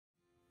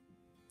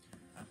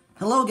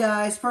Hello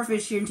guys,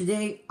 Perfect here, and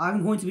today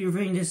I'm going to be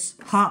reviewing this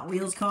Hot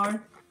Wheels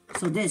car.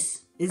 So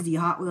this is the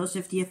Hot Wheels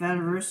 50th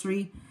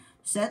anniversary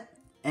set,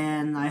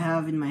 and I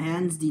have in my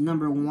hands the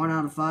number 1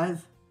 out of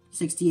 5,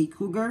 68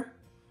 Cougar.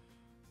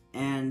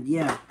 And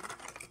yeah,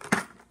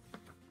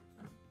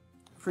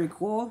 pretty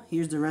cool.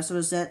 Here's the rest of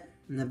the set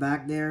in the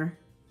back there.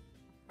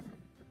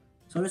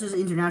 So this is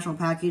an international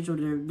package, so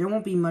there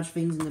won't be much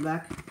things in the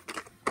back.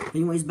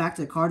 Anyways, back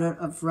to the card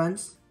up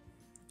front.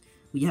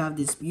 We have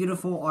this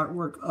beautiful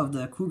artwork of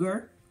the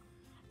Cougar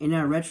in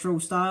a retro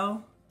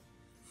style.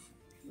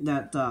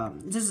 That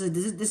this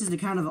is the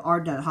kind of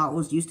art that Hot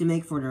Wheels used to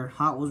make for their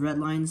Hot Wheels red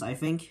lines, I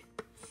think.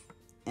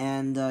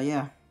 And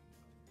yeah,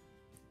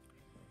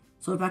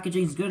 so the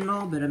packaging is good and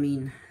all, but I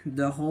mean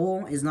the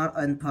hole is not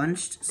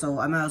unpunched, so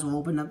I might as well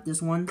open up this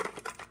one.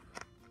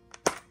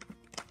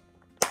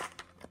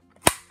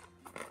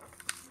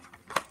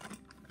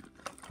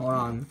 Hold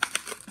on.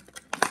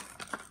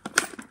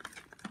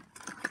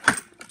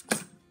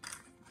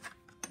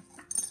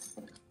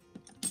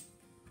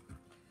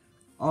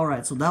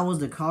 Alright, so that was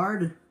the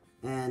card,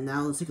 and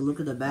now let's take a look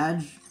at the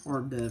badge,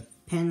 or the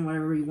pen,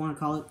 whatever you want to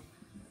call it.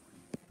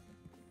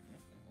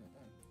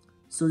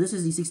 So this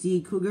is the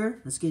 68 Cougar.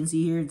 As you can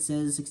see here, it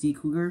says 68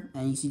 Cougar,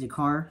 and you see the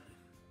car.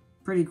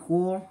 Pretty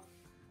cool,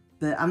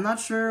 but I'm not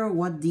sure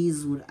what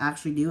these would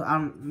actually do.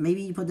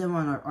 Maybe you put them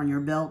on your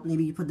belt,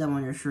 maybe you put them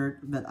on your shirt,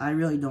 but I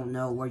really don't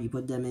know where you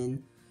put them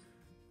in.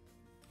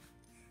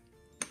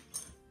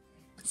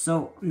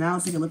 So now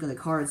let's take a look at the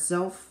car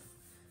itself,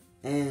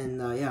 and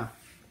yeah.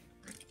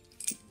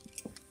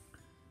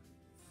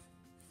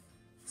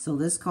 So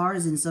this car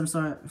is in some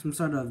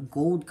sort of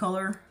gold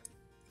color.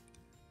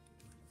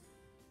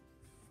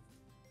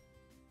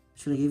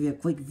 Should I give you a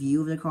quick view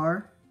of the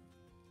car?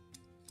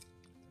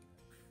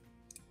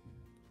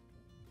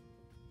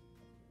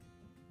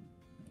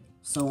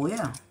 So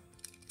yeah,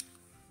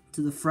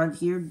 to the front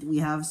here we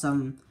have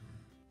some.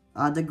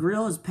 The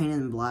grille is painted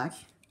in black,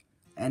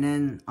 and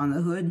then on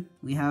the hood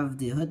we have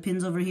the hood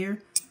pins over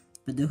here,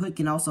 but the hood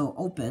can also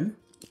open.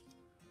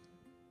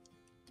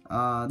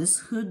 This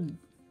hood.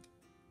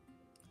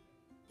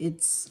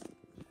 It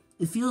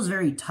feels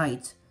very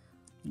tight.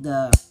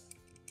 You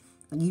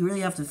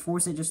really have to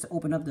force it just to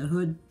open up the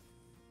hood.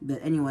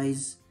 But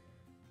anyways,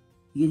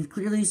 you can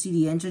clearly see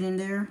the engine in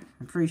there.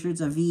 I'm pretty sure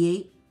it's a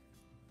V8.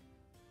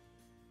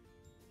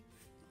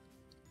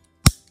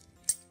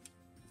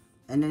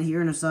 And then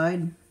here on the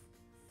side,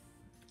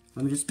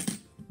 let me just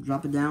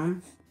drop it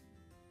down.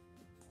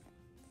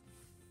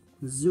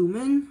 Zoom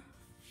in.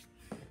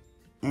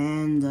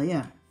 And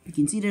yeah. You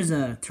can see there's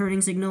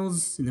turning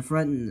signals in the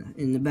front, and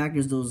in the back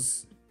there's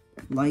those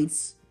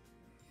lights.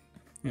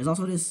 There's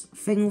also this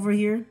thing over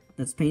here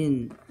that's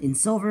painted in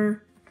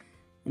silver.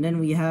 And then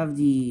we have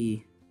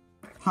the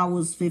Hot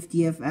Wheels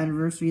 50th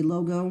anniversary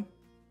logo.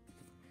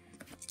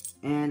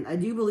 And I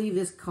do believe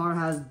this car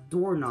has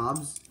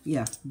doorknobs.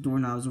 Yeah,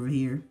 doorknobs over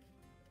here.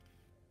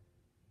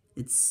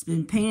 It's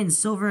been painted in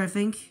silver, I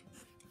think.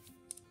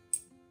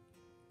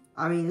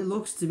 I mean, it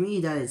looks to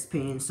me that it's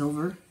painted in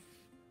silver.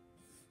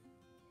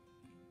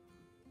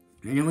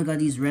 And then we got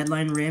these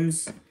redline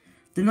rims.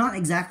 They're not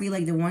exactly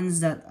like the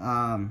ones that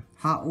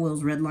Hot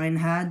Wheels Redline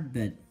had,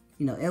 but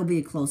you know, it'll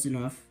be close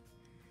enough.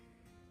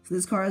 So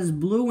this car has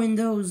blue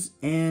windows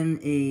and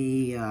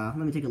a let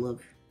me take a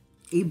look.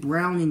 A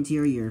brown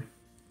interior.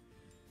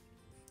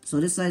 So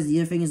this side, the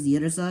other thing is the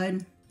other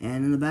side,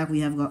 and in the back we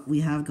have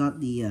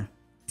got the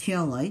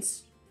tail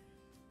lights.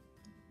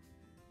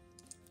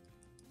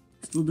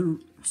 So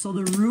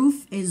the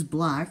roof is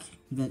black,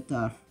 but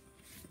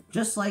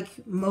just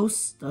like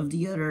most of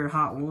the other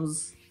Hot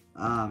Wheels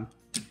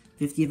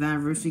 50th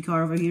anniversary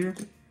car over here,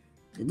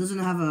 it doesn't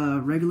have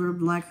a regular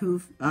black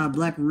roof,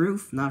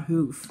 not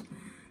hoof.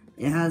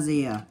 It has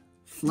a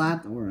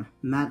flat or a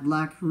matte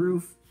black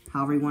roof,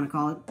 however you want to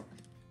call it.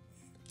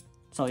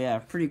 So yeah,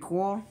 pretty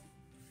cool.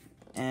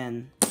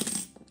 And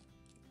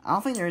I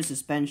don't think there is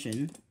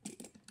suspension,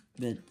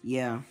 but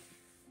yeah.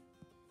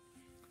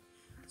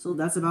 So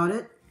that's about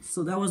it.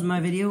 So that was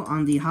my video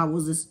on the Hot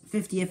Wheels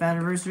 50th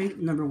anniversary,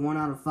 number 1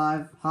 out of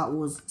 5, Hot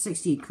Wheels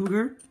 68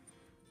 Cougar.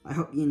 I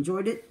hope you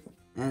enjoyed it.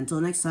 And until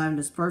next time,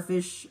 this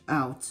Perfect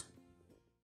out.